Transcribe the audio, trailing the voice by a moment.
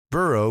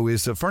Burrow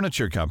is a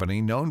furniture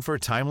company known for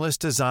timeless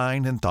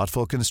design and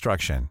thoughtful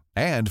construction,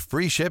 and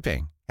free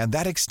shipping, and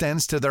that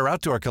extends to their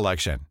outdoor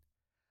collection.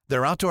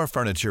 Their outdoor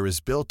furniture is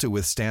built to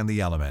withstand the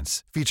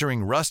elements,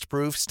 featuring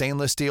rust-proof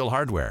stainless steel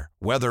hardware,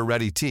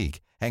 weather-ready teak,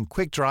 and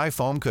quick-dry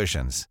foam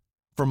cushions.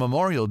 For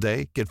Memorial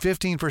Day, get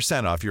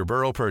 15% off your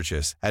Burrow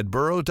purchase at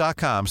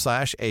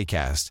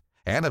burrow.com/ACAST,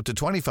 and up to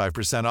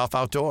 25% off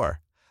outdoor.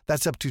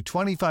 That's up to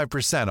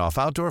 25% off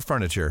outdoor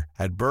furniture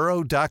at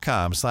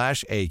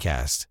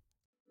burrow.com/ACAST.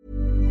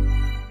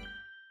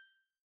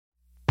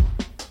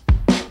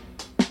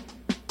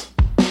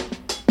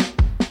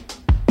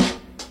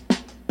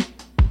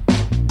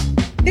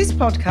 This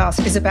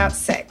podcast is about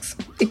sex.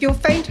 If you're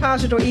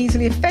faint-hearted or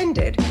easily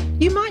offended,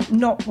 you might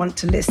not want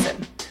to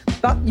listen,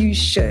 but you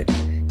should.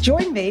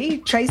 Join me,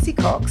 Tracy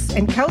Cox,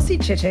 and Kelsey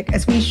Chittick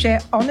as we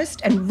share honest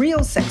and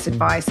real sex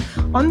advice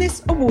on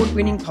this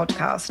award-winning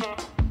podcast.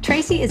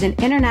 Tracy is an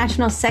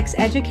international sex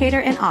educator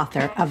and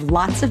author of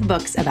lots of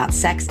books about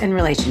sex and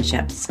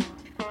relationships.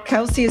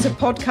 Kelsey is a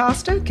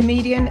podcaster,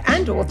 comedian,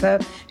 and author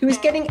who is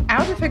getting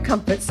out of her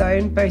comfort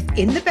zone both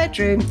in the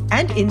bedroom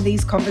and in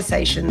these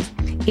conversations.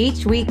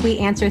 Each week, we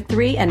answer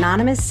 3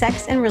 anonymous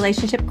sex and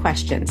relationship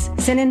questions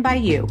sent in by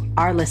you,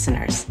 our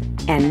listeners.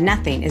 And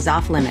nothing is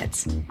off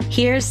limits.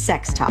 Here's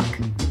Sex Talk.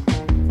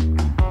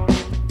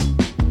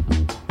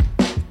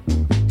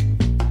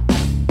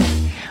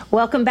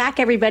 Welcome back,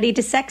 everybody,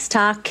 to Sex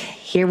Talk.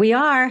 Here we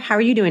are. How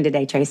are you doing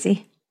today,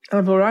 Tracy?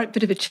 I'm all right.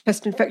 Bit of a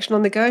chest infection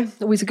on the go.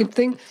 Always a good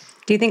thing.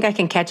 Do you think I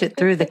can catch it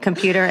through the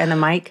computer and the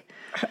mic?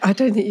 I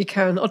don't think you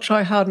can. I'll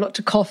try hard not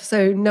to cough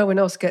so no one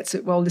else gets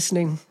it while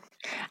listening.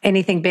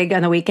 Anything big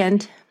on the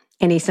weekend?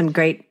 Some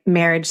great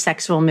marriage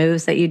sexual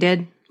moves that you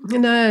did?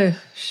 No,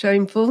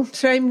 shameful.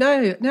 Shame, no.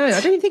 I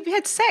don't even think we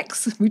had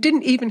sex. We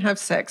didn't even have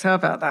sex. How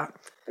about that?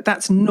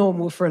 That's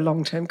normal for a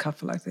long-term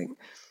couple, I think.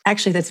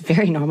 Actually, that's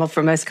very normal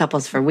for most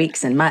couples for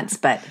weeks and months,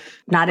 but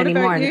not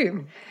anymore. What about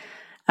you?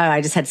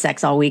 I just had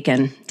sex all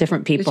weekend,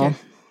 different people.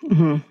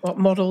 Mm-hmm. What,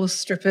 models,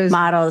 strippers?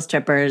 Models,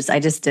 strippers.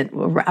 I just did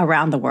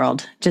around the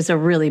world. Just a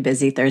really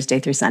busy Thursday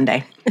through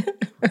Sunday.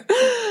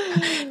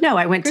 No,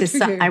 I went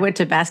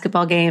to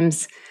basketball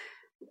games.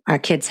 Our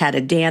kids had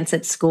a dance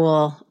at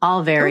school,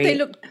 all very... Oh, they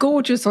look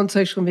gorgeous on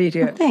social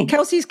media. Oh,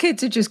 Kelsey's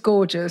kids are just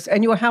gorgeous,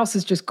 and your house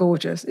is just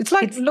gorgeous. It's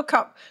like, look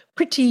up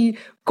pretty,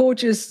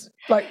 gorgeous,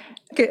 like,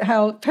 get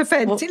how her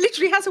fence. Well, it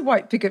literally has a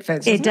white picket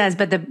fence. It does,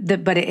 but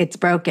it's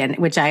broken,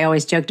 which I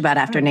always joked about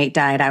after Nate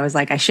died. I was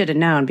like, I should have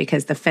known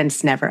because the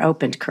fence never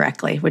opened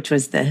correctly, which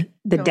was the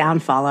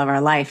downfall of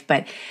our life.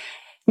 But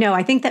no,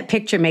 I think that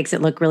picture makes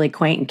it look really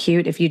quaint and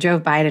cute. If you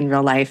drove by it in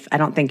real life, I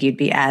don't think you'd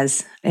be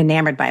as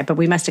enamored by it, but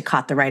we must have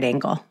caught the right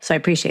angle. So I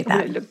appreciate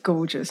that. It looked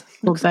gorgeous.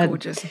 Looks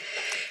gorgeous.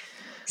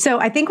 So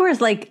I think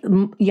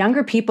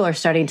younger people are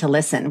starting to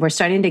listen. We're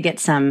starting to get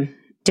some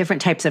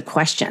different types of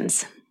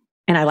questions.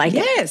 And I like it.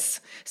 Yes.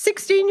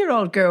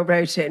 16-year-old girl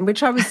wrote in,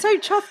 which I was so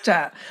chuffed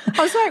at.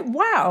 I was like,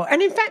 wow.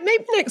 And in fact,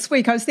 maybe next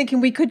week I was thinking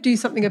we could do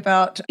something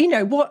about,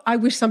 what I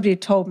wish somebody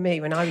had told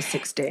me when I was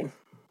 16.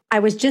 I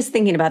was just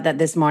thinking about that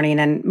this morning,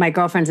 and my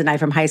girlfriends and I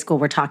from high school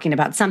were talking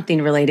about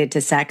something related to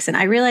sex. And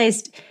I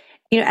realized,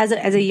 as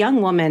a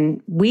young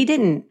woman, we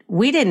didn't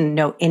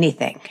know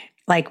anything.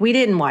 Like, we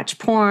didn't watch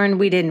porn.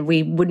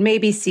 We would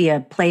maybe see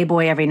a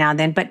Playboy every now and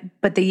then,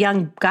 but the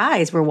young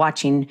guys were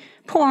watching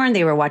porn,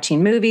 they were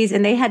watching movies,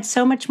 and they had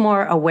so much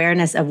more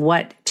awareness of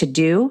what to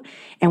do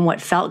and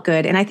what felt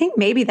good. And I think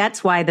maybe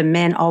that's why the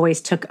men always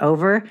took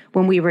over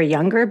when we were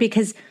younger,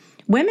 because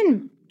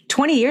women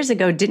 20 years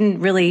ago didn't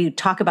really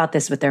talk about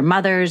this with their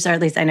mothers, or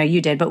at least I know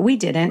you did, but we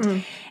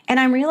didn't.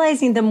 And I'm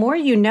realizing the more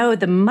you know,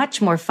 the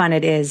much more fun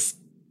it is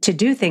to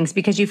do things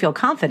because you feel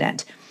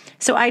confident.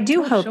 So I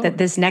do hope that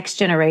this next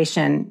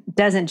generation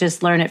doesn't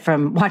just learn it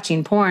from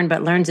watching porn,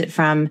 but learns it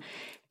from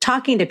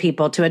talking to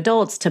people, to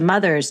adults, to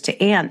mothers, to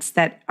aunts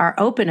that are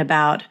open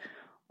about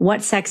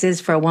what sex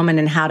is for a woman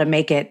and how to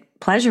make it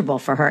pleasurable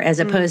for her, as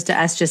opposed to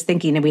us just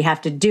thinking that we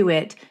have to do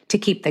it to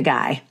keep the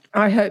guy.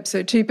 I hope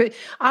so too. But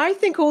I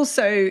think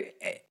also,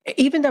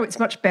 even though it's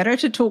much better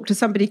to talk to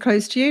somebody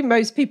close to you,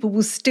 most people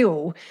will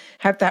still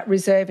have that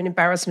reserve and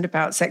embarrassment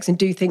about sex and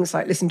do things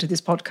like listen to this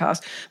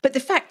podcast. But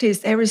the fact is,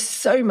 there is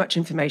so much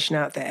information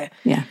out there.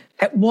 Yeah.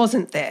 It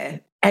wasn't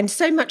there. And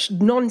so much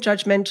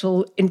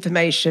non-judgmental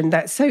information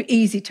that's so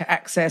easy to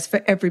access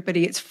for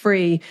everybody. It's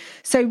free.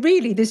 So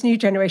really, this new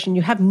generation,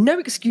 you have no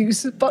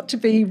excuse but to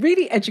be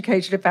really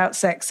educated about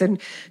sex and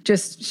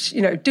just,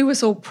 do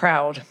us all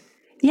proud.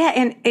 Yeah,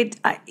 and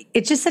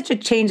it's just such a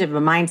change of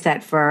a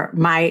mindset for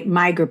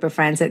my group of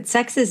friends that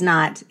sex is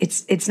not,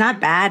 it's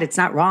not bad, it's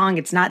not wrong,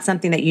 it's not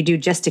something that you do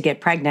just to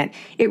get pregnant.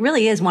 It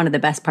really is one of the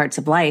best parts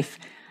of life.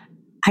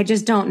 I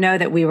just don't know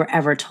that we were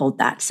ever told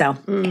that. So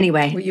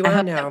anyway. Well, you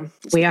are now.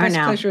 We are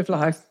now. Pleasure of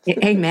life.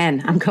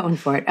 Amen. I'm going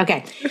for it.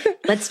 Okay,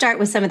 let's start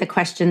with some of the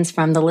questions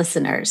from the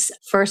listeners.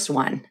 First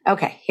one.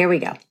 Okay, here we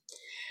go.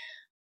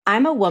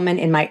 I'm a woman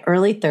in my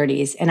early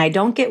 30s, and I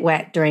don't get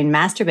wet during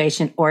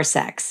masturbation or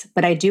sex,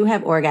 but I do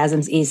have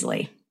orgasms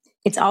easily.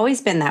 It's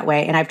always been that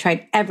way, and I've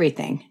tried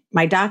everything.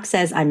 My doc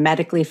says I'm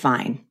medically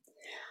fine.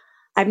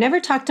 I've never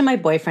talked to my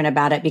boyfriend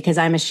about it because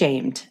I'm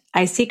ashamed.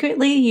 I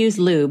secretly use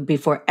lube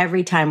before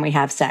every time we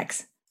have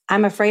sex.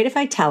 I'm afraid if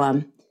I tell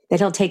him that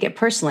he'll take it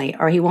personally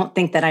or he won't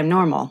think that I'm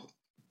normal.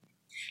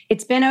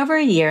 It's been over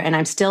a year and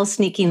I'm still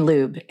sneaking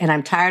lube and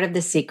I'm tired of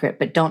the secret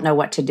but don't know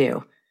what to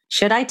do.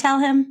 Should I tell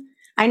him?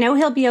 I know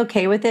he'll be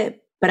okay with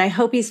it, but I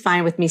hope he's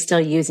fine with me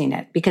still using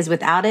it because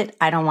without it,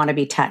 I don't want to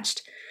be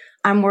touched.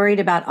 I'm worried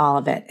about all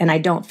of it and I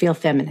don't feel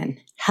feminine.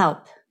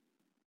 Help.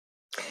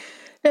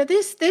 Now,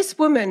 this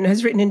woman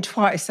has written in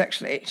twice,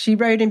 actually. She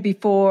wrote in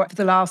before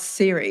the last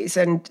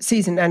season,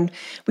 and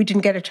we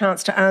didn't get a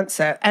chance to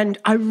answer. And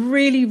I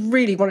really,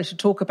 really wanted to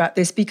talk about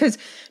this because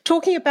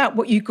talking about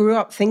what you grew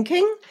up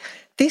thinking,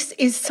 this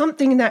is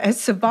something that has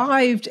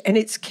survived and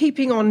it's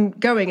keeping on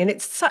going. And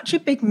it's such a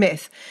big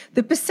myth.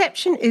 The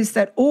perception is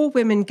that all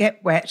women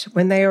get wet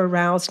when they are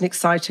aroused and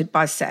excited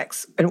by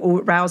sex,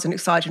 or aroused and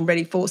excited and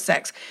ready for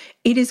sex.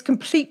 It is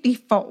completely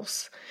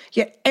false.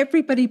 Yet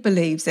everybody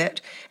believes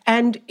it.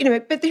 And,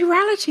 but the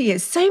reality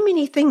is so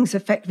many things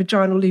affect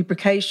vaginal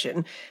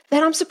lubrication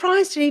that I'm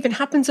surprised it even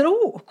happens at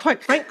all,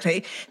 quite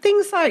frankly.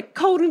 Things like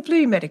cold and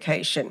flu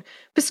medication,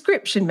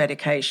 prescription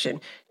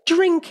medication,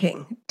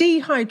 drinking,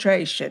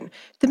 dehydration,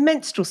 the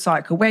menstrual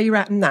cycle, where you're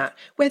at in that,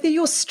 whether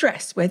you're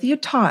stressed, whether you're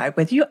tired,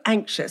 whether you're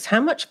anxious,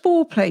 how much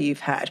foreplay you've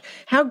had,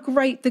 how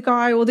great the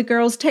guy or the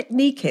girl's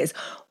technique is.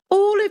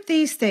 All of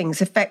these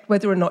things affect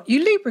whether or not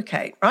you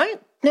lubricate,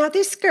 right? Now,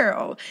 this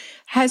girl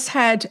has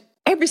had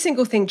every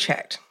single thing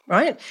checked,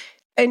 right?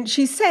 And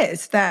she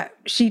says that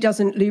she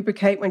doesn't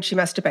lubricate when she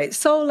masturbates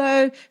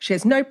solo. She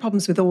has no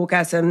problems with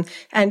orgasm.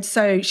 And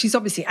so she's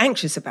obviously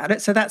anxious about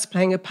it. So that's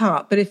playing a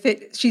part. But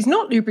if she's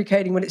not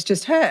lubricating when it's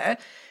just her,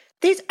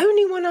 there's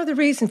only one other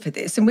reason for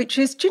this, and which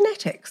is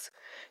genetics.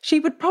 She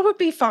would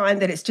probably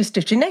find that it's just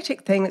a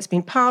genetic thing that's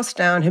been passed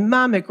down. Her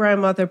mum, her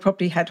grandmother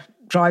probably had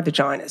dry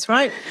vaginas,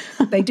 right?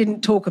 They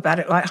didn't talk about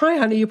it like, hi,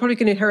 honey, you're probably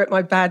going to inherit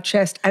my bad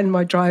chest and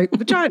my dry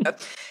vagina.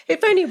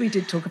 If only we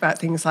did talk about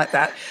things like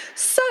that.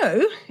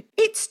 So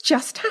it's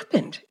just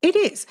happened. It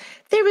is.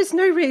 There is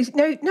no reason,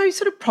 no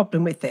sort of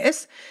problem with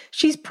this.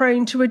 She's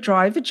prone to a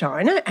dry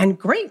vagina, and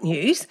great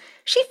news,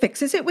 she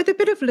fixes it with a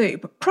bit of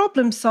lube.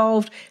 Problem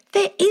solved.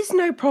 There is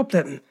no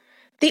problem.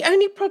 The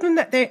only problem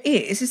that there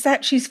is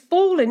that she's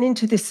fallen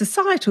into this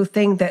societal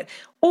thing that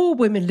all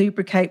women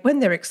lubricate when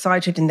they're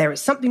excited and there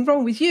is something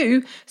wrong with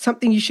you,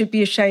 something you should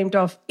be ashamed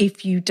of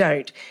if you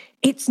don't.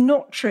 It's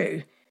not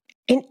true.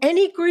 In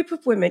any group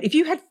of women, if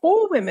you had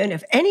 4 women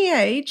of any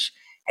age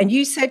and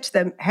you said to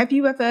them, have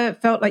you ever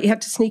felt like you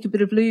had to sneak a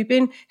bit of lube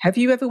in? Have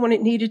you ever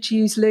needed to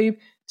use lube?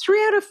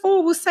 3 out of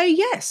 4 will say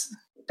yes.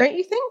 Don't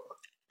you think?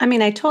 I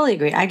mean, I totally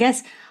agree. I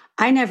guess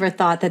I never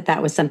thought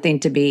that was something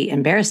to be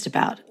embarrassed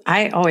about.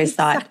 I always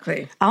thought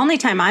the only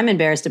time I'm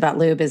embarrassed about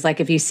lube is like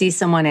if you see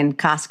someone in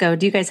Costco.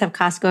 Do you guys have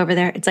Costco over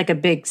there? It's like a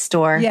big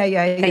store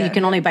that you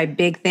can only buy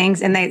big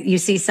things. And you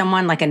see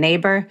someone like a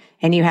neighbor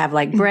and you have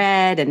like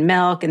bread and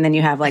milk and then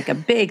you have like a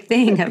big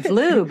thing of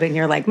lube and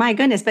you're like, my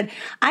goodness. But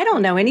I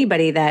don't know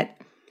anybody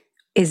that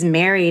is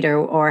married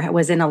or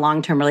was in a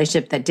long-term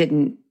relationship that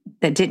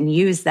didn't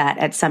use that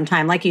at some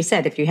time. Like you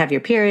said, if you have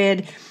your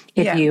period,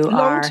 if you are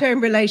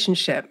long-term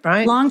relationship,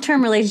 right?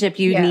 Long-term relationship,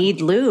 you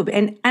need lube.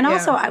 And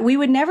also we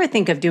would never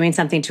think of doing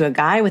something to a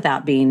guy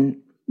without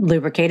being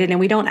lubricated. And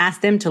we don't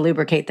ask them to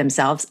lubricate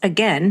themselves.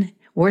 Again,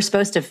 we're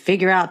supposed to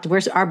figure out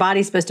our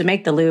body's supposed to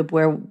make the lube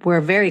where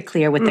we're very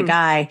clear with the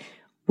guy.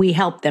 We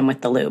help them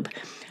with the lube.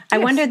 I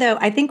wonder though,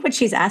 I think what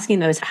she's asking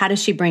though is how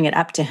does she bring it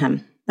up to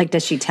him? Like,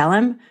 does she tell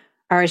him?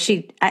 Or is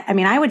she, I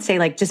mean, I would say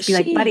like, just be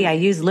like, buddy, I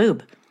use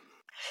lube.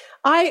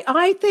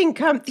 I think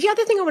the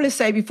other thing I want to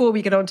say before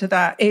we get on to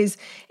that is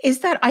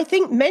that I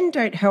think men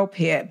don't help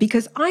here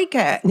because I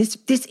get, and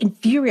this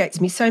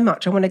infuriates me so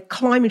much, I want to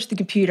climb into the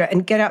computer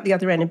and get out the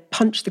other end and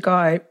punch the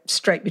guy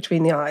straight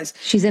between the eyes.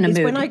 She's in a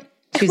mood.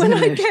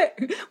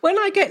 When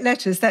I get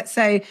letters that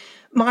say,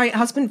 my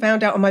husband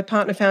found out or my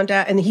partner found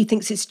out and he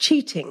thinks it's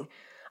cheating,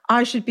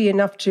 I should be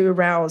enough to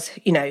arouse,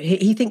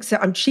 he thinks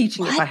that I'm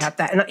cheating if I have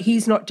that and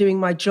he's not doing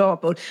my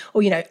job or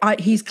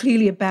he's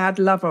clearly a bad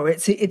lover.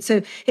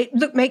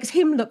 It makes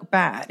him look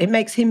bad. It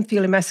makes him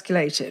feel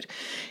emasculated.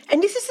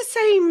 And this is the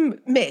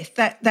same myth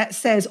that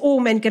says all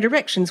men get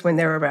erections when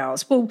they're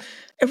aroused. Well,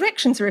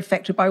 erections are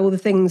affected by all the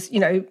things,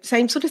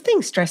 same sort of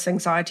things, stress,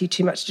 anxiety,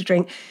 too much to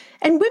drink.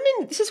 And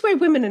women, this is where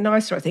women are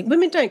nicer, I think.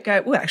 Women don't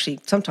go, well, actually,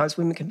 sometimes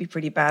women can be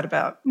pretty bad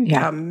about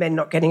men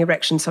not getting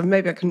erections, so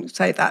maybe I can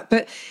say that.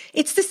 But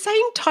it's the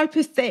same type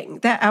of thing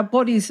that our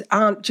bodies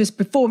aren't just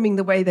performing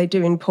the way they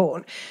do in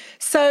porn.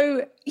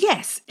 So,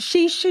 yes,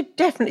 she should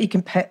definitely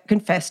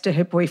confess to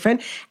her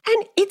boyfriend.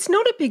 And it's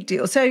not a big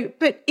deal. So,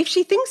 but if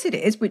she thinks it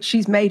is, which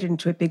she's made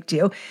into a big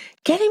deal,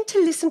 get him to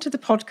listen to the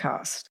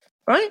podcast.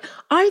 Right?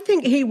 I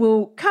think he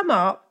will come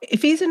up,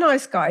 if he's a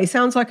nice guy, he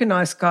sounds like a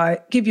nice guy,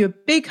 give you a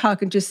big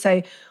hug and just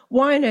say,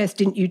 why on earth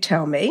didn't you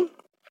tell me?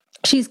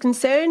 She's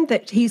concerned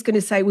that he's going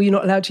to say, well, you're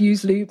not allowed to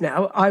use lube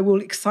now. I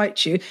will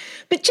excite you.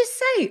 But just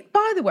say,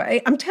 by the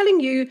way, I'm telling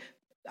you,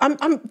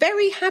 I'm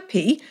very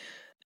happy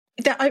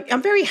that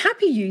I'm very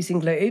happy using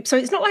lube. So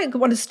it's not like I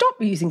want to stop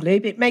using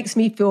lube. It makes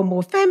me feel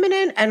more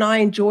feminine and I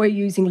enjoy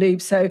using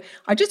lube. So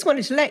I just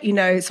wanted to let you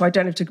know so I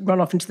don't have to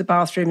run off into the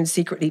bathroom and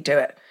secretly do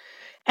it.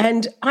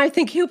 And I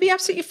think he'll be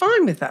absolutely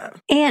fine with that.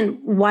 And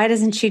why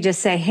doesn't she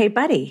just say, hey,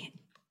 buddy,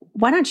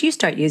 why don't you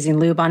start using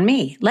lube on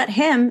me? Let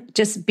him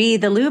just be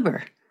the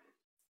luber.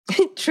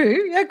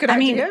 True. Yeah, good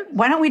idea. I mean,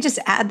 why don't we just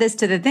add this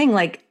to the thing?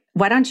 Like,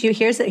 why don't you,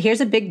 here's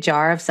a big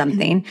jar of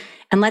something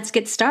and let's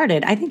get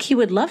started. I think he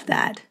would love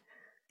that.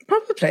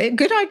 Probably.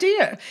 Good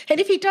idea. And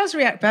if he does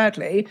react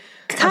badly,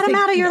 cut him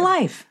out of your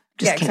life.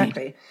 Just kidding.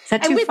 Exactly. Is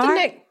that too far?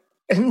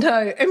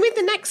 No. And with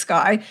the next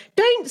guy,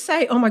 don't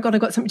say, oh my God,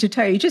 I've got something to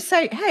tell you. Just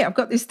say, hey, I've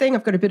got this thing.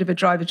 I've got a bit of a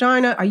dry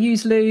vagina. I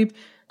use lube.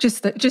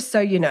 Just so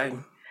you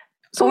know.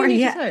 So or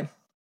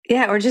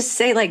or just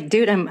say like,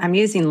 dude, I'm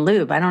using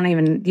lube.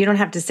 You don't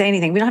have to say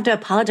anything. We don't have to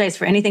apologize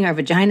for anything our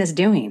vagina's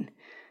doing.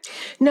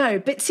 No,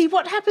 but see,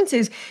 what happens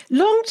is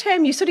long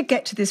term, you sort of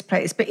get to this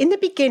place. But in the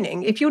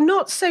beginning, if you're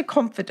not so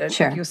confident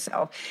of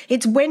yourself,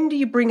 it's when do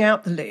you bring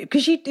out the lube?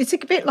 Because it's a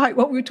bit like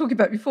what we were talking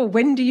about before.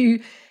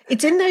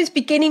 It's in those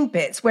beginning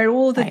bits where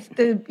all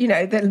the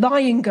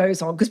lying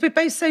goes on, because we're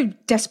both so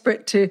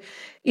desperate to,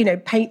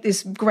 paint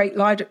this great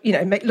lie,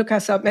 make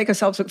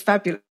ourselves look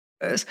fabulous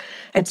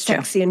and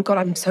sexy and God,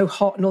 I'm so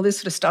hot and all this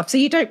sort of stuff. So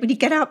you don't really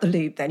get out the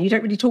lube then. You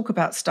don't really talk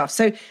about stuff.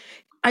 So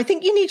I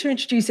think you need to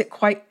introduce it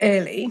quite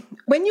early.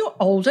 When you're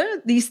older,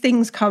 these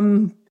things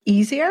come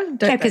easier, don't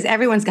they? Because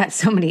everyone's got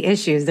so many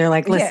issues. They're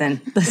like, listen,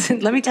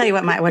 let me tell you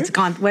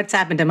what's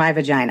happened to my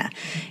vagina.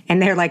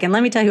 And they're like, and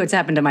let me tell you what's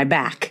happened to my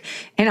back.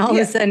 And all of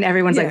a sudden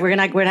everyone's like, we're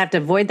gonna have to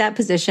avoid that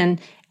position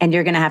and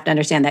you're gonna have to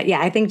understand that. Yeah,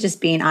 I think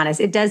just being honest,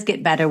 it does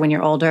get better when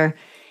you're older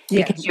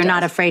because you're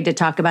not afraid to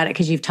talk about it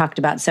because you've talked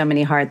about so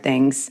many hard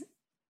things.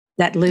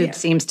 That lube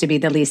seems to be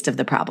the least of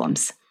the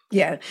problems.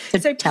 Yeah.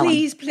 So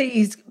please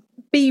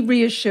be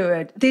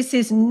reassured. This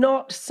is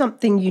not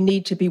something you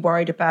need to be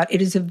worried about.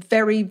 It is a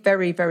very,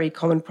 very, very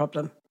common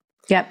problem.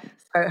 Yep.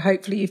 So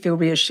hopefully you feel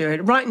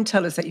reassured. Write and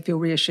tell us that you feel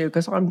reassured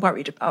because I'm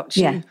worried about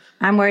you. Yeah,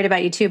 I'm worried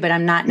about you too, but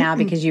I'm not now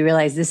because you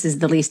realize this is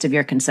the least of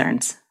your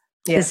concerns.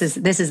 Yes.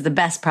 This is the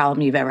best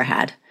problem you've ever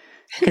had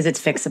because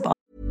it's fixable.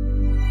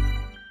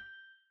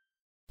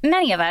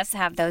 Many of us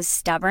have those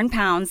stubborn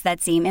pounds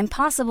that seem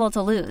impossible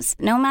to lose,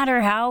 no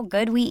matter how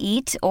good we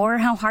eat or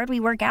how hard we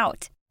work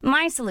out.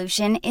 My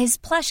solution is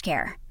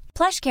PlushCare.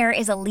 PlushCare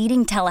is a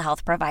leading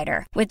telehealth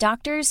provider with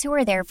doctors who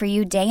are there for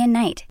you day and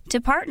night to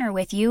partner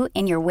with you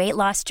in your weight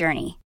loss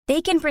journey.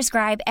 They can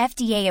prescribe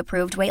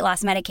FDA-approved weight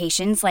loss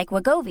medications like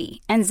Wegovy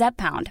and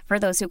Zepbound for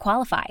those who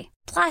qualify.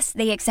 Plus,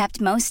 they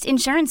accept most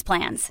insurance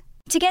plans.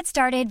 To get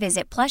started,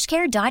 visit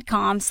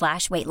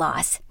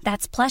plushcare.com/weightloss.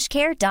 That's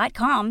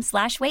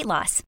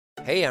plushcare.com/weightloss.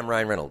 Hey, I'm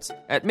Ryan Reynolds.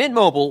 At Mint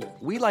Mobile,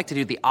 we like to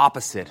do the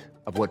opposite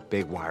of what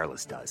Big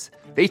Wireless does.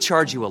 They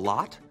charge you a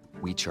lot.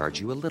 We charge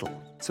you a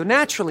little. So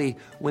naturally,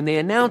 when they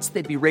announced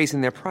they'd be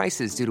raising their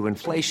prices due to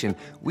inflation,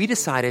 we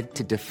decided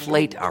to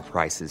deflate our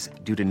prices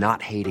due to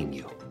not hating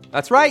you.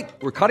 That's right.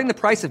 We're cutting the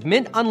price of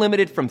Mint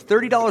Unlimited from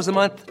 $30 a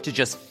month to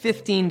just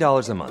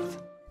 $15 a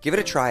month. Give it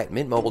a try at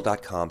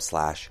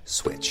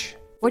mintmobile.com/switch.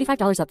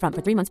 $45 up front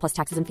for 3 months plus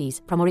taxes and fees.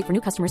 Promo rate for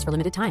new customers for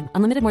limited time.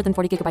 Unlimited more than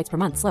 40 gigabytes per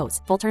month.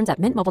 Slows full terms at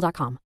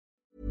mintmobile.com.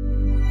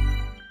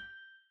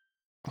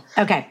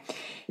 Okay,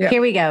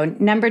 Here we go.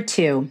 Number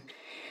 2.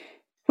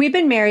 We've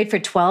been married for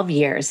 12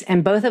 years,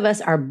 and both of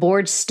us are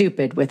bored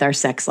stupid with our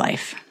sex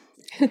life.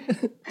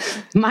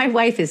 My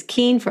wife is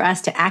keen for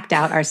us to act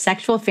out our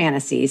sexual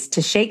fantasies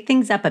to shake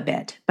things up a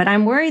bit, but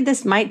I'm worried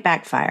this might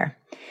backfire.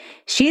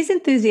 She's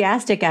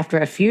enthusiastic after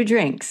a few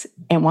drinks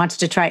and wants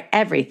to try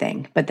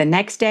everything, but the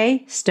next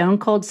day, stone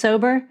cold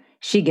sober,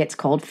 she gets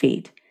cold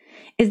feet.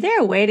 Is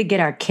there a way to get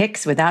our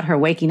kicks without her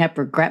waking up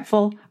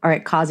regretful or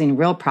it causing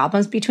real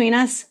problems between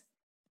us?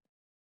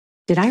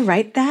 Did I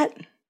write that?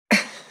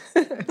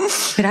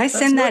 Did I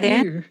send that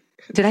in?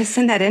 Did I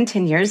send that in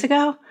 10 years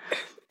ago?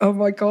 Oh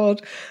my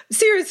God.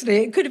 Seriously,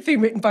 it could have been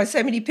written by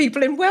so many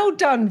people, and well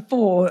done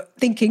for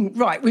thinking,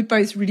 right, we're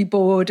both really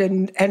bored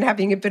and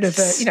having a bit of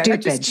a,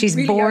 stupid. She's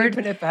really bored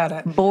open about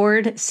it.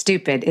 Bored,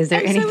 stupid. Is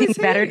there anything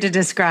better to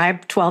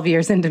describe 12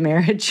 years into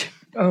marriage?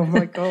 Oh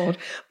my God.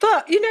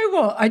 But you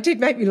know what? I did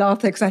make me laugh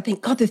there because I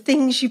think, God, the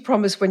things you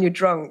promise when you're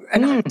drunk.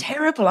 And I'm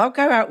terrible. I'll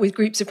go out with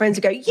groups of friends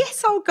and go,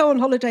 yes, I'll go on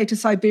holiday to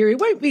Siberia.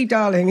 Won't we,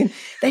 darling? And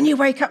then you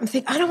wake up and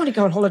think, I don't want to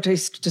go on holiday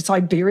to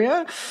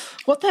Siberia.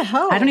 What the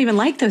hell? I don't even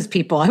like those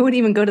people. I wouldn't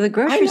even go to the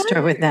grocery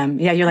store with them.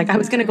 Yeah, you're like, I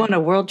was going to go on a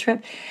world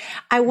trip.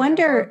 I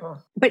wonder,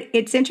 but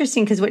it's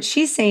interesting because what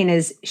she's saying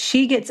is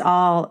she gets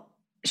all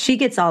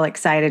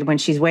excited when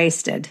she's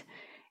wasted.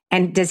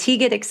 And does he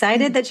get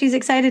excited that she's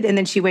excited and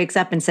then she wakes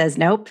up and says,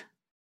 nope?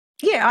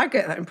 Yeah, I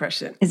get that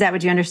impression. Is that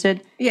what you understood?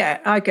 Yeah,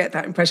 I get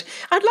that impression.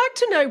 I'd like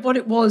to know what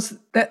it was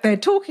that they're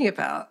talking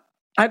about.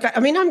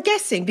 I mean, I'm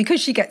guessing because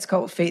she gets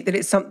cold feet that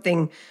it's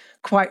something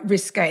quite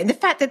risque. And the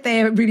fact that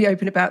they're really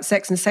open about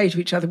sex and say to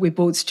each other, we're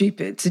bored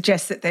stupid,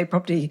 suggests that they're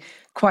probably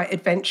quite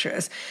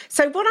adventurous.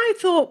 So what I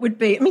thought would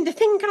be, I mean, the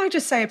thing, can I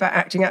just say about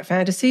acting out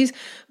fantasies?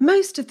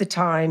 Most of the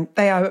time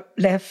they are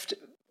left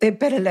they're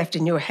better left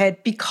in your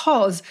head,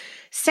 because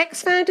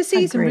sex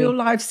fantasies and real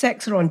life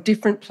sex are on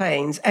different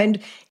planes. And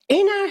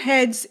in our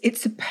heads,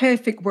 it's a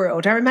perfect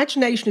world. Our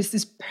imagination is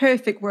this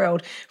perfect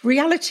world.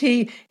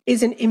 Reality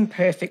is an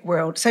imperfect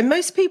world. So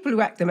most people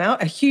who act them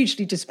out are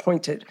hugely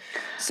disappointed.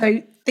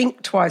 So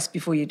think twice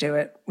before you do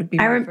it, would be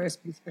my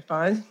first piece of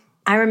advice.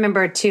 I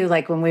remember too,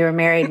 like when we were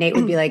married, Nate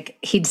would be like,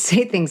 he'd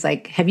say things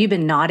like, have you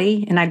been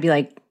naughty? And I'd be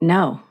like,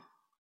 no.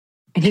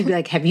 And he'd be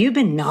like, have you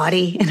been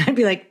naughty? And I'd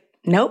be like,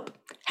 nope,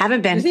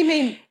 haven't been. Does he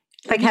mean...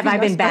 Like, have I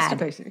been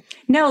bad?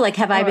 No, like,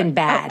 have I been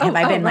bad? Have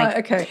I been like,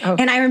 okay. Oh.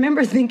 And I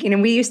remember thinking,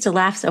 and we used to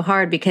laugh so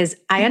hard because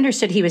I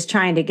understood he was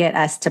trying to get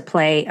us to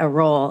play a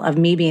role of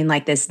me being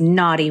like this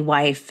naughty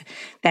wife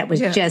that was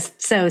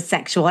just so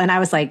sexual. And I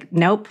was like,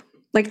 nope.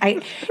 Like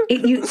I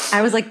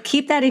was like,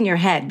 keep that in your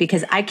head,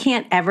 because I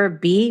can't ever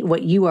be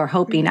what you are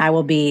hoping I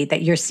will be,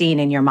 that you're seeing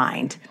in your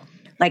mind.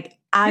 Like,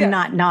 I'm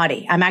not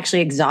naughty. I'm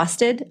actually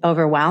exhausted,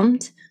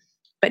 overwhelmed,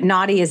 but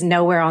naughty is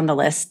nowhere on the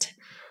list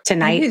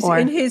tonight.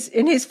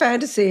 In his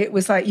fantasy, it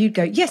was like you'd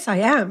go, yes, I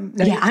am.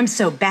 No, I'm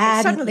so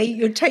bad. Suddenly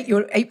you'd take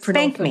your apron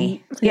off. Thank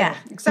me.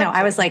 Exactly. No,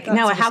 I was like,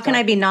 no, how can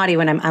I be naughty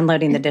when I'm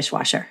unloading the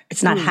dishwasher?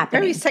 It's not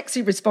happening. Very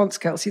sexy response,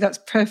 Kelsey. That's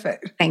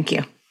perfect. Thank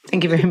you.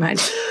 Thank you very much.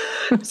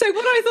 So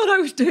what I thought I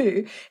would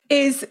do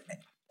is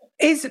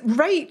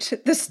rate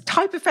this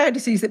type of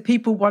fantasies that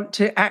people want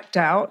to act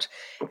out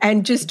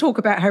and just talk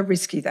about how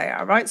risky they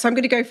are, right? So I'm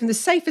going to go from the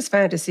safest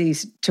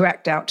fantasies to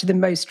act out to the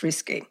most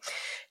risky.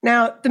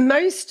 Now, the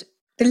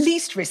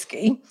least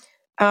risky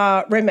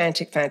are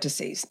romantic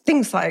fantasies.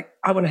 Things like,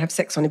 I want to have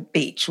sex on a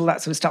beach, all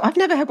that sort of stuff. I've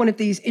never had one of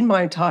these in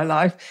my entire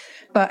life,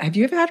 but have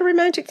you ever had a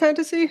romantic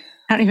fantasy?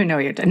 I don't even know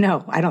what you're doing.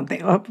 No, I don't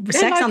think.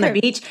 Sex on the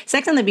beach.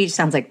 Sex on the beach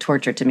sounds like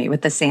torture to me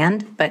with the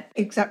sand, but.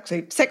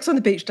 Exactly. Sex on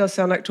the beach does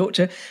sound like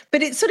torture,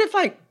 but it's sort of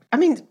like, I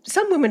mean,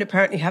 some women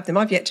apparently have them.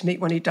 I've yet to meet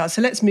one who does,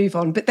 so let's move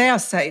on, but they are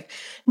safe.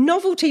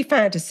 Novelty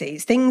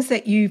fantasies, things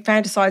that you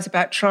fantasize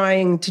about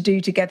trying to do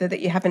together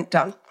that you haven't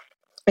done.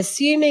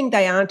 Assuming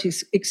they aren't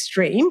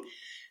extreme,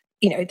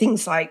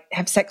 things like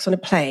have sex on a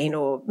plane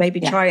or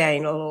maybe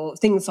trianal or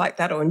things like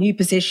that, or a new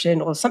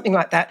position or something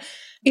like that,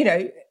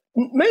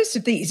 most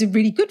of these are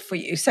really good for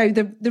you. So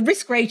the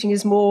risk rating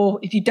is more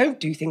if you don't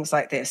do things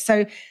like this.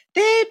 So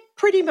they're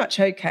pretty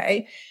much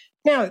okay.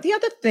 Now, the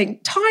other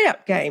thing,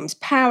 tie-up games,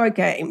 power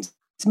games,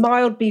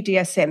 mild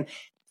BDSM,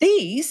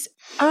 these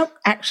are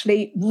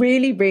actually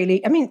really,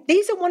 really, I mean,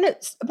 these are one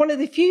of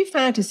the few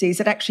fantasies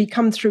that actually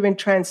come through and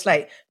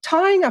translate.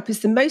 Tying up is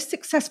the most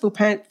successful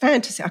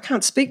fantasy. I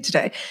can't speak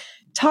today.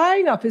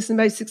 Tying up is the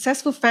most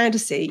successful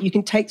fantasy you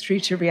can take through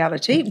to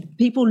reality.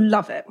 People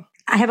love it.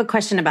 I have a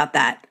question about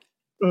that,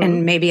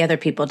 and maybe other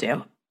people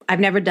do. I've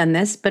never done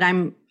this, but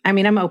I'm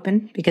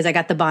open because I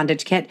got the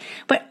bondage kit.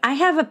 But I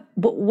have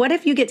what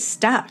if you get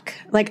stuck?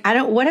 Like,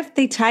 what if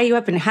they tie you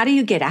up and how do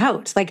you get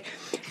out? Like,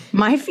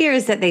 my fear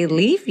is that they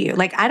leave you.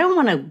 Like, I don't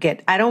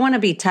want to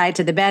be tied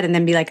to the bed and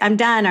then be like, I'm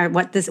done, or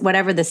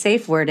whatever the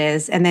safe word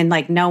is. And then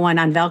like no one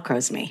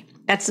unvelcros me.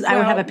 I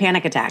would have a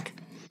panic attack.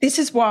 This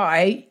is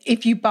why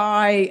if you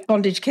buy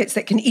bondage kits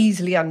that can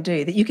easily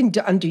undo, that you can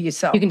undo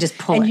yourself. You can just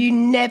pull it. And you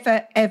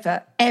never,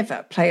 ever,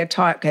 ever play a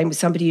tie-up game with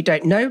somebody you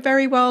don't know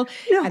very well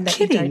and that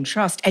you don't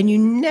trust. And you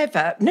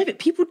never,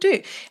 people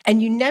do.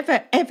 And you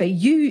never, ever,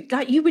 you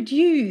would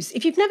use,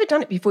 if you've never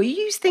done it before, you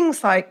use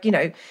things like,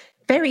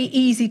 very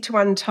easy to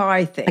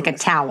untie things. Like a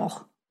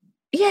towel.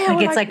 Yeah.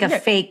 Like it's like a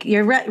fake,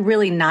 you're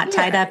really not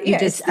tied up. You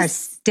just are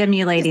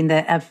stimulating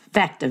the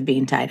effect of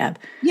being tied up.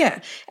 Yeah.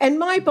 And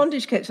my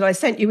bondage kit that I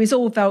sent you is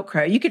all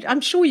Velcro.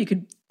 I'm sure you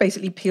could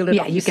basically peel it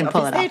off. Yeah, you can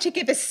pull it off. It's there to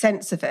give a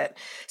sense of it.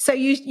 So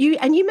you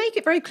make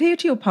it very clear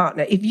to your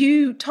partner, if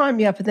you tie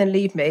me up and then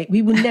leave me,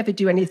 we will never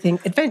do anything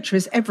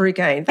adventurous ever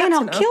again. And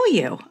I'll kill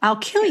you.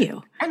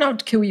 And I'll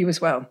kill you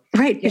as well.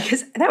 Right,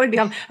 because that would be,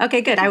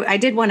 okay, good. I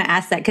did want to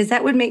ask that because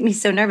that would make me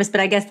so nervous, but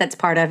I guess that's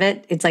part of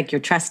it. It's like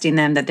you're trusting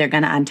them that they're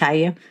going to untie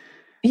you.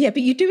 Yeah,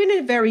 but you do it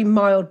in a very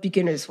mild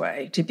beginner's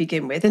way to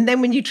begin with. And then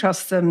when you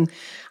trust them,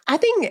 I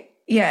think,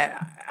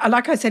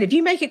 like I said, if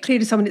you make it clear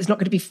to someone it's not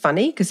going to be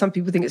funny, because some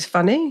people think it's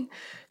funny,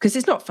 because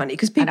it's not funny,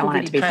 because people I don't want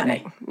really it to be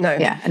panic. Funny. No.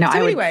 Yeah, no, so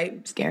I anyway,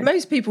 would scared.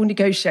 Most people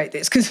negotiate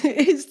this because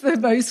it is the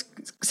most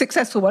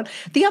successful one.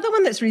 The other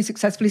one that's really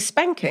successful is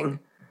spanking.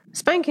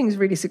 Spanking is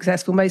really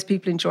successful. Most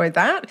people enjoy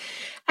that.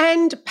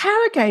 And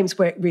power games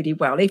work really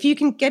well. If you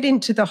can get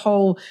into the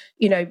whole,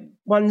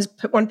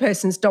 one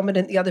person's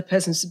dominant, the other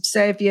person's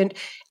subservient.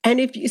 And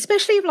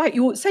especially if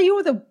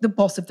you're the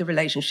boss of the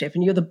relationship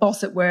and you're the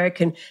boss at work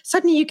and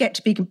suddenly you get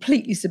to be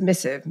completely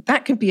submissive,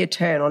 that can be a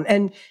turn on.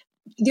 And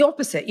the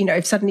opposite,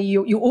 if suddenly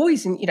you're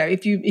always in,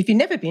 if you've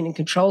never been in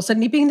control,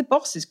 suddenly being the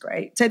boss is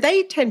great. So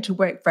they tend to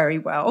work very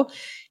well.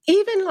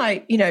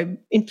 Even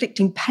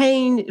inflicting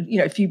pain,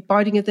 if you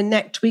biting of the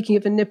neck, tweaking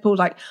of the nipple,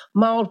 like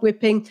mild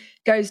whipping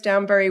goes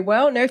down very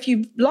well. Now, if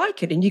you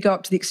like it and you go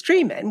up to the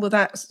extreme end, well,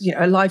 that's,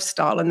 a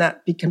lifestyle and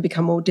that can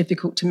become more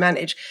difficult to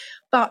manage.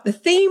 But the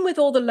theme with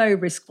all the low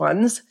risk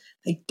ones,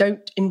 they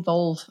don't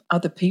involve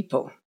other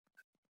people.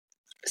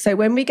 So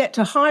when we get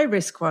to high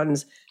risk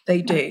ones,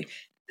 they do.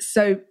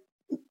 So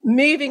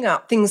moving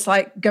up, things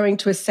like going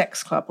to a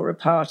sex club or a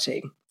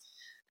party.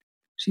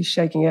 She's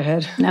shaking her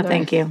head. No,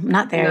 thank you. I'm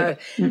not there.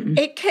 No.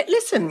 It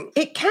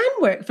can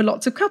work for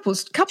lots of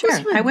couples.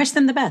 Sure. I wish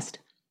them the best.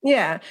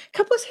 Yeah.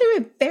 Couples who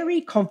are very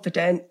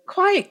confident,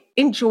 quite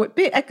enjoy, a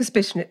bit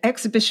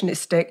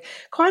exhibitionistic,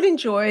 quite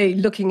enjoy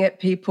looking at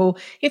people.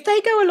 If they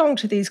go along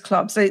to these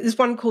clubs, there's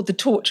one called the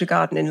Torture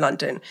Garden in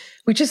London,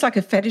 which is like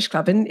a fetish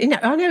club. And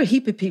I know a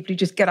heap of people who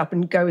just get up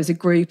and go as a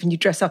group, and you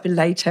dress up in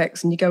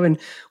latex and you go and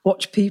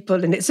watch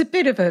people. And it's a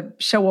bit of a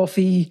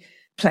show-offy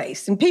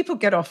place, and people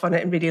get off on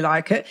it and really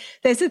like it.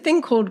 There's a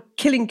thing called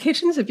Killing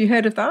Kittens. Have you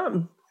heard of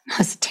that?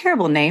 That's a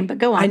terrible name, but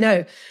go on. I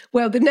know.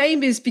 Well, the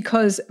name is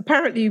because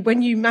apparently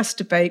when you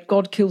masturbate,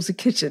 God kills a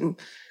kitten.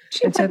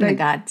 What in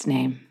God's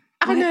name?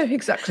 I know,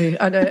 exactly.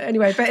 I know.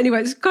 Anyway,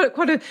 it's got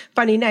quite a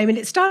funny name. And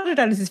it started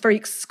out as this very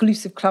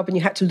exclusive club, and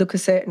you had to look a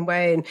certain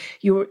way, and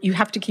you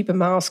have to keep a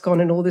mask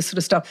on and all this sort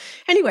of stuff.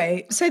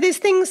 Anyway, so there's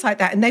things like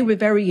that, and they were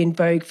very in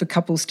vogue for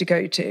couples to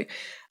go to.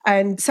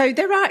 And so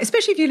there are,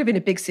 especially if you live in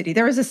a big city,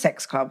 there is a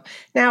sex club.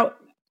 Now,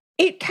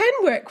 it can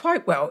work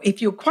quite well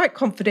if you're quite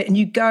confident and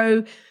you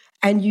go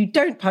and you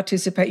don't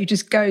participate. You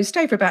just go,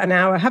 stay for about an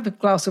hour, have a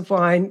glass of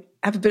wine,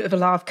 have a bit of a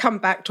laugh, come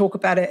back, talk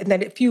about it, and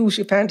then it fuels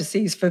your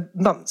fantasies for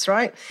months,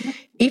 right?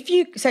 If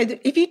you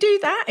do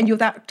that and you're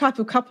that type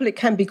of couple, it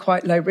can be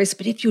quite low risk.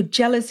 But if you're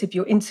jealous, if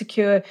you're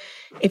insecure,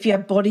 if you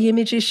have body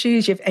image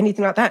issues, you have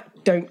anything like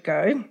that, don't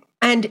go.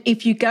 And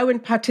if you go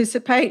and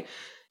participate,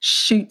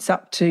 shoots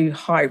up to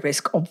high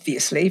risk,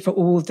 obviously, for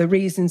all the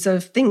reasons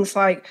of things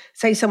like,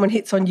 say someone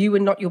hits on you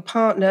and not your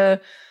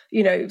partner,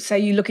 say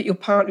you look at your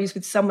partner who's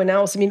with someone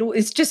else. I mean,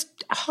 it's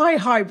just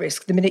high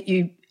risk the minute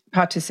you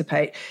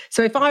participate.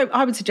 So if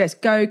I would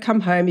suggest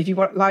come home. If you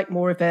like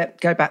more of it,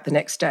 go back the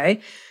next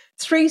day.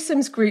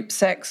 Threesomes, group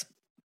sex,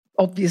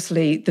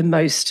 obviously the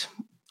most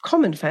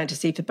common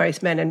fantasy for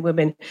both men and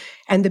women,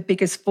 and the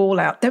biggest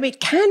fallout, though it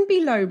can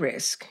be low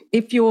risk.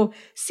 If you're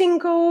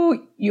single,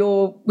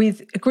 you're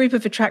with a group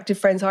of attractive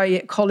friends, i.e.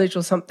 at college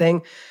or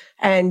something,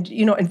 and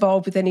you're not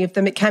involved with any of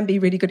them, it can be a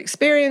really good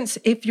experience.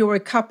 If you're a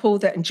couple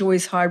that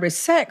enjoys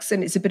high-risk sex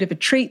and it's a bit of a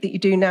treat that you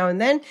do now and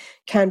then,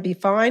 can be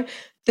fine.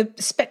 The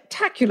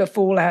spectacular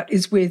fallout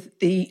is with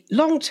the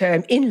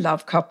long-term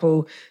in-love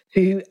couple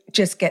who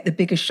just get the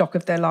biggest shock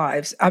of their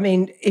lives. I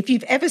mean, if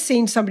you've ever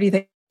seen somebody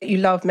that you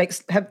love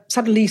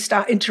suddenly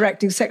start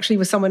interacting sexually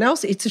with someone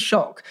else, it's a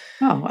shock.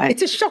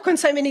 It's a shock on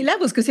so many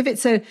levels, because if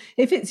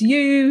it's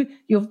you,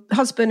 your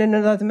husband and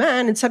another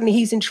man, and suddenly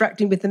he's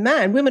interacting with the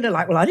man, women are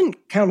like, well, I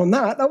didn't count on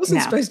that. That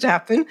wasn't supposed to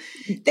happen.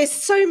 There's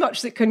so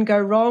much that can go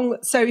wrong.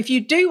 So if you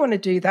do want to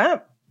do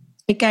that,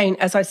 again,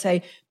 as I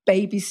say,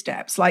 baby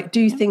steps, like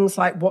do things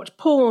like watch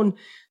porn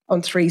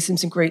on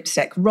threesomes and group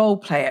sex, role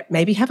play it,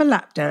 maybe have a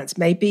lap dance,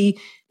 maybe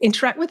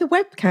interact with a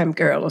webcam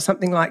girl or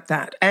something like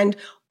that. And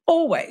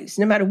always,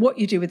 no matter what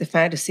you do with the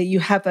fantasy, you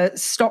have a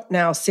stop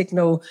now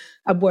signal,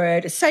 a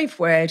word, a safe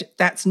word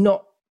that's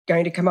not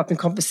going to come up in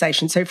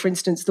conversation. So, for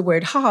instance, the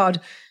word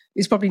hard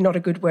is probably not a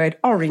good word.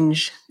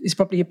 Orange is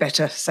probably a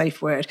better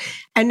safe word.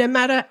 And no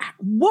matter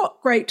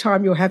what great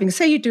time you're having,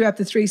 say you do have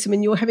the threesome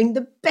and you're having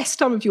the best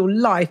time of your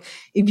life,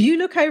 if you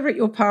look over at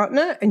your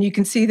partner and you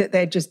can see that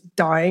they're just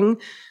dying,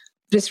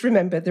 just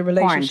remember the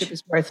relationship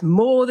is worth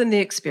more than the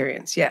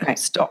experience. Yeah, right.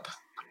 Stop.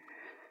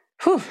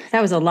 Whew,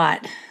 that was a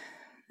lot.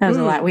 That was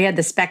a lot. We had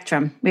the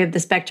spectrum. We have the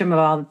spectrum of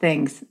all the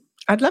things.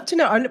 I'd love to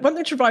know. I want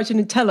them to write in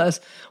and tell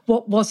us,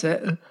 what was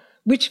it?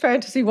 Which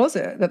fantasy was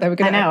it that they were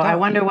going to have? I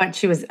wonder what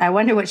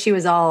she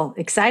was all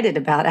excited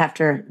about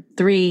after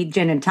 3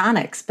 gin and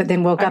tonics, but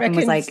then woke up and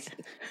was like,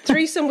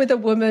 threesome with a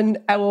woman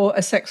or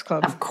a sex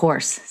club. Of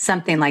course.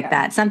 Something like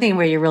that. Something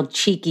where you're real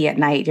cheeky at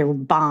night. You're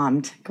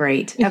bombed.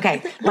 Great.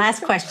 Okay.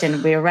 Last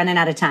question. We're running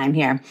out of time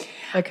here.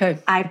 Okay.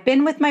 I've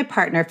been with my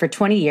partner for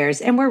 20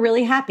 years and we're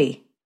really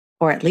happy.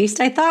 Or at least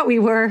I thought we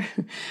were.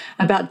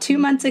 About 2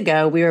 months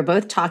ago, we were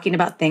both talking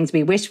about things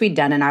we wish we'd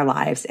done in our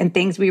lives and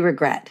things we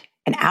regret.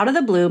 And out of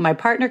the blue, my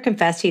partner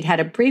confessed he'd had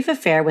a brief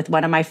affair with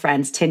one of my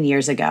friends 10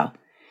 years ago.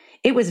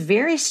 It was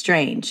very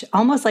strange,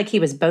 almost like he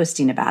was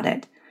boasting about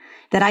it,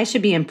 that I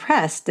should be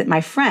impressed that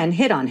my friend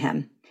hit on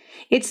him.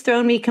 It's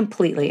thrown me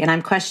completely, and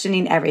I'm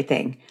questioning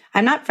everything.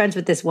 I'm not friends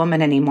with this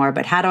woman anymore,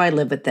 but how do I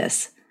live with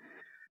this?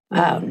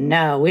 Oh,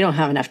 no, we don't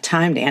have enough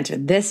time to answer.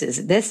 This is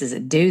a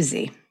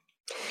doozy.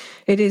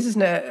 It is,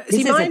 isn't it?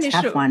 This is a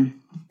tough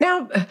one.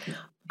 Now,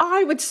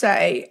 I would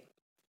say,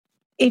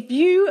 if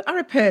you are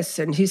a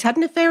person who's had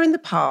an affair in the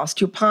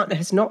past, your partner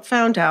has not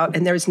found out,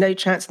 and there is no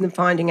chance of them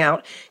finding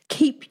out,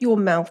 keep your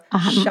mouth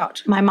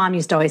shut. My mom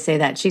used to always say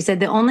that. She said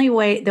the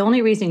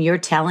only reason you're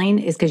telling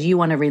is because you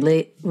want to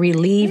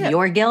relieve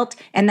your guilt,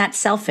 and that's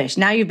selfish.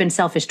 Now you've been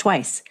selfish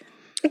twice.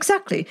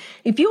 Exactly.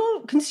 If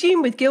you're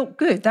consumed with guilt,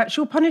 good. That's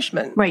your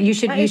punishment. Right. You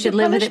should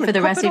live with it for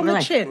the rest of your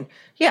life. Chin.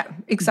 Yeah,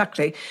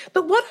 exactly.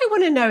 But what I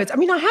want to know is, I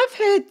have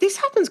heard this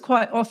happens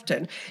quite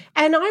often,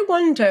 and I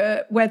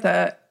wonder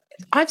whether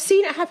I've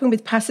seen it happen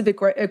with passive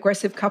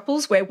aggressive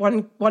couples where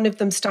one of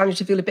them starting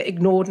to feel a bit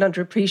ignored and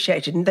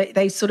underappreciated, and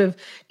they sort of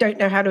don't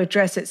know how to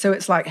address it. So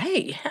it's like,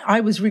 hey,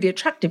 I was really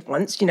attractive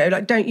once,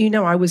 like, don't you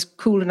know I was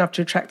cool enough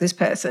to attract this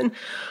person?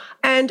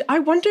 And I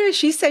wonder if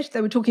she said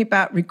they were talking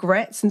about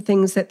regrets and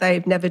things that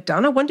they've never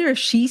done. I wonder if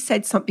she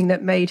said something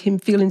that made him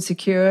feel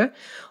insecure,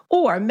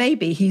 or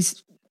maybe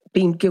he's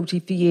been guilty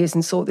for years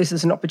and saw this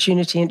as an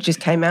opportunity and it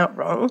just came out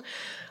wrong.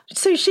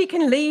 So she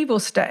can leave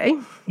or stay.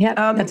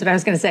 Yeah, that's what I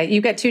was going to say.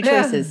 You get two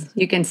choices.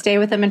 You can stay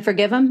with him and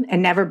forgive him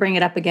and never bring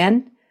it up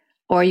again,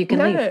 or you can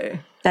leave.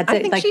 That's I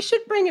it. think she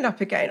should bring it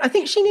up again. I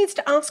think she needs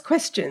to ask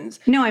questions.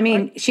 No, I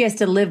mean, she has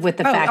to live with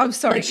the fact. I'm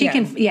sorry. She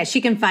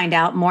can find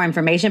out more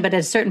information, but at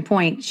a certain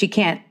point, she's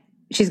going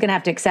to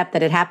have to accept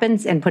that it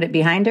happens and put it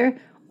behind her,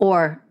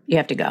 or you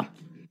have to go.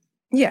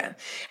 Yeah.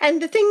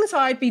 And the things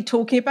I'd be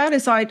talking about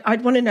is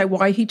I'd want to know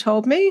why he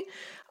told me.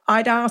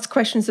 I'd ask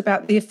questions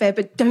about the affair,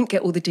 but don't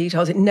get all the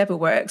details. It never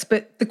works.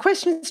 But the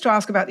questions to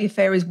ask about the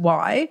affair is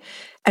why,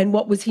 and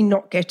what was he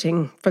not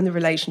getting from the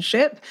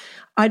relationship.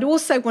 I'd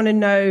also want to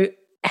know,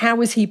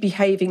 how is he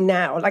behaving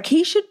now? Like,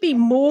 he should be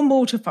more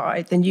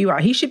mortified than you are.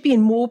 He should be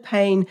in more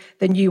pain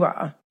than you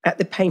are at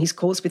the pain he's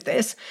caused with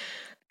this.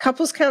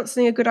 Couples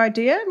counselling, a good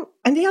idea.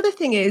 And the other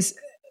thing is,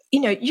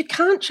 you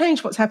can't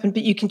change what's happened,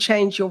 but you can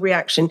change your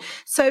reaction.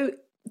 So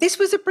this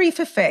was a brief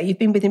affair. You've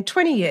been with him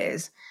 20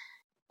 years.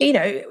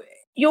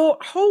 Your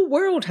whole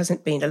world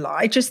hasn't been a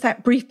lie, just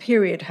that brief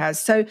period has.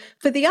 So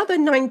for the other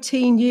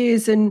 19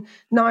 years and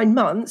 9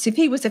 months, if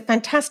he was a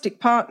fantastic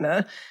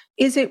partner,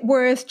 is it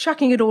worth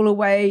chucking it all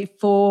away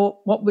for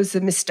what was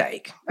a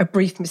mistake, a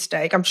brief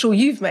mistake? I'm sure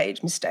you've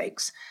made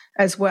mistakes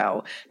as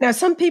well. Now,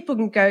 some people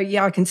can go,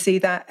 yeah, I can see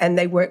that, and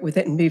they work with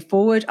it and move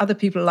forward. Other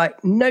people are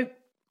like, nope,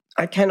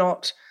 I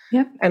cannot,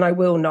 and I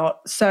will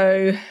not.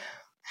 So,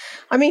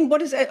 I mean,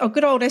 what is it? Oh,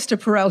 good old Esther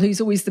Perel,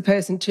 who's always the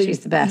person to She's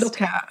the best.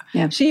 Look at.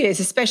 Yeah. She is,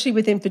 especially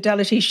with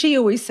infidelity. She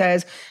always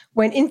says,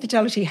 when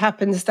infidelity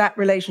happens, that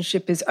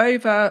relationship is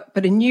over,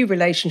 but a new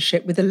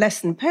relationship with a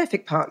less than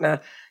perfect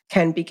partner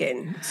can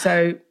begin.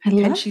 So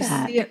can she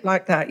see it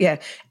like that? Yeah.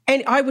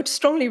 And I would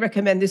strongly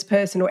recommend this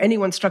person or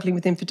anyone struggling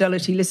with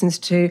infidelity listens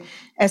to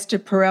Esther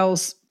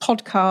Perel's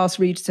podcast,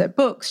 reads her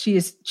books. She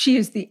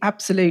is the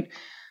absolute,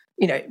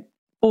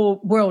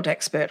 or world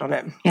expert on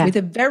it, with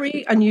a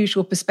very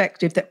unusual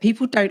perspective that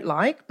people don't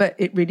like, but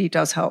it really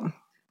does help.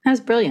 That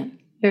was brilliant.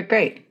 You're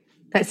great.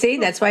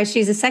 That's why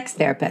she's a sex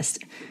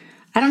therapist.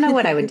 I don't know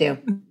what I would do.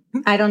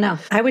 I don't know.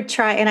 I would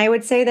try, and I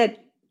would say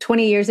that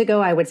 20 years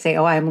ago, I would say,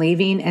 oh, I'm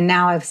leaving. And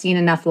now I've seen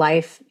enough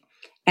life,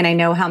 and I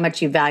know how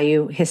much you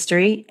value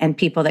history and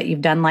people that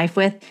you've done life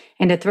with,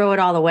 and to throw it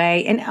all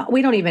away. And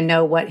we don't even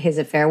know what his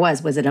affair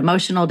was. Was it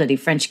emotional? Did he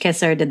French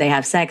kiss her? Did they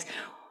have sex?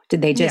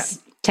 Did they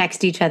just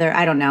text each other?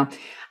 I don't know.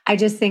 I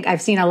just think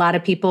I've seen a lot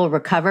of people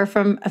recover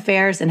from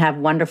affairs and have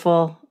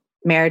wonderful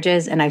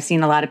marriages. And I've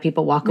seen a lot of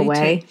people walk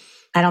away. Too.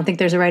 I don't think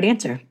there's a right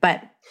answer,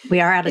 but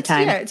we are out of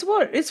time. Yeah, it's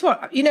what,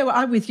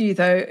 I'm with you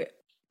though.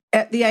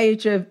 At the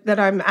age that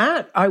I'm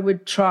at, I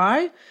would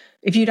try.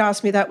 If you'd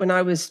asked me that when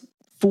I was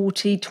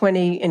 40,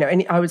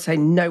 20, I would say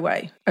no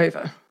way,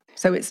 over.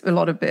 So it's a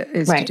lot of it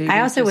is right. to do.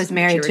 I also was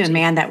married to a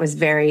man that was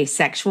very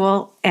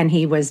sexual, and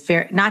he was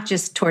very, not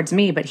just towards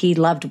me, but he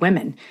loved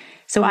women.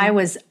 So I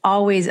was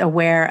always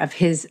aware of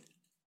his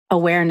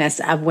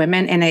awareness of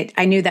women, and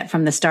I knew that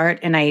from the start,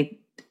 and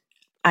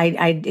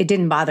it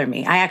didn't bother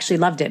me. I actually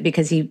loved it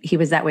because he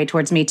was that way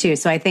towards me too.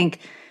 So I think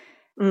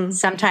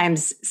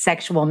sometimes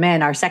sexual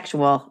men are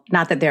sexual,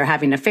 not that they're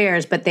having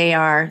affairs, but they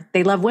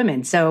love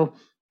women. So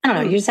I don't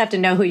know, you just have to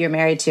know who you're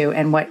married to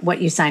and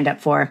what you signed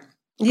up for,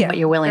 what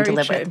you're willing to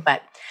live with.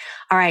 But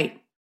all right,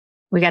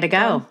 we got to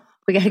go.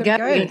 We got to go.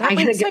 That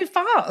went so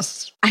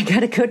fast. I got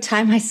to go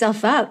tie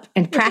myself up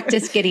and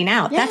practice getting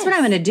out. That's what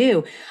I'm going to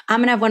do. I'm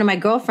going to have one of my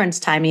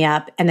girlfriends tie me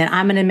up, and then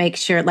I'm going to make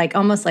sure, like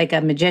almost like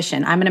a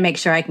magician, I'm going to make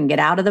sure I can get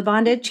out of the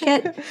bondage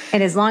kit.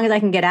 And as long as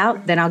I can get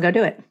out, then I'll go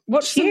do it.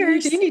 Watch some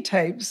Houdini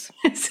tapes.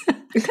 I've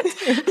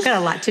got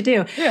a lot to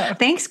do. Yeah.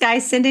 Thanks,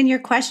 guys. Send in your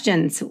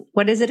questions.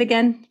 What is it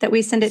again that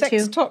we send it to?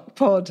 Sex Talk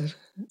Pod.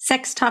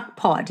 Sex Talk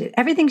Pod.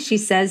 Everything she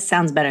says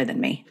sounds better than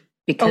me.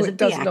 Because of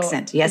the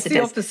accent. Not. Yes, it's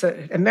the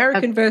opposite.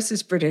 American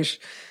versus British.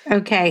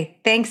 Okay.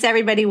 Thanks,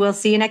 everybody. We'll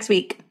see you next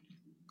week.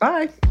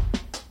 Bye.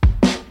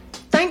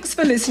 Thanks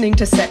for listening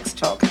to Sex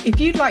Talk. If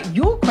you'd like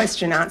your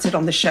question answered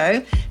on the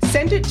show,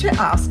 send it to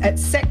us at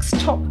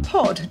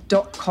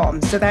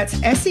sextalkpod.com. So that's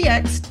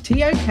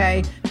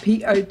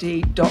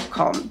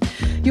sextalkpod.com.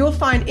 You'll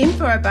find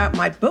info about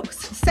my books,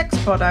 sex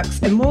products,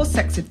 and more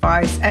sex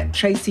advice at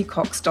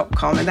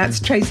tracycox.com. And that's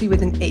Tracy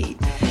with an E.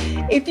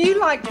 If you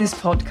like this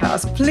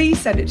podcast, please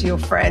send it to your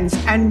friends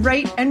and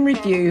rate and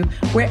review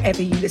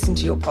wherever you listen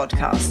to your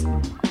podcasts.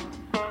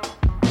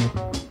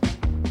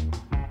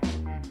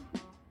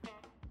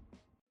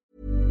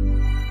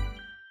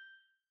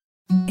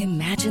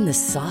 Imagine the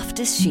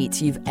softest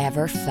sheets you've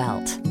ever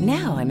felt.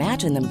 Now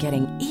imagine them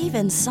getting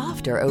even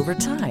softer over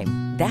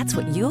time. That's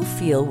what you'll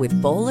feel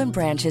with Boll &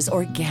 Branch's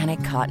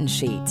organic cotton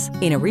sheets.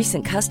 In a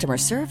recent customer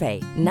survey,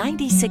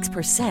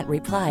 96%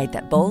 replied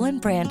that Boll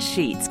 & Branch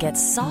sheets get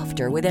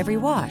softer with every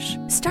wash.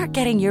 Start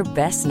getting your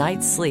best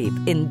night's sleep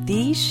in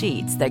these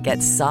sheets that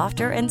get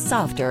softer and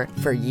softer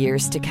for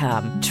years to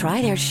come.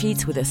 Try their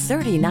sheets with a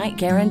 30-night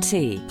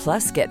guarantee.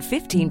 Plus, get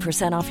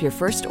 15% off your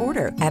first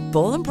order at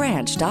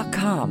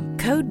bollandbranch.com.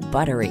 Code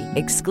BUTTERY.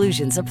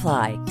 Exclusions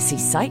apply. See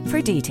site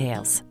for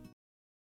details.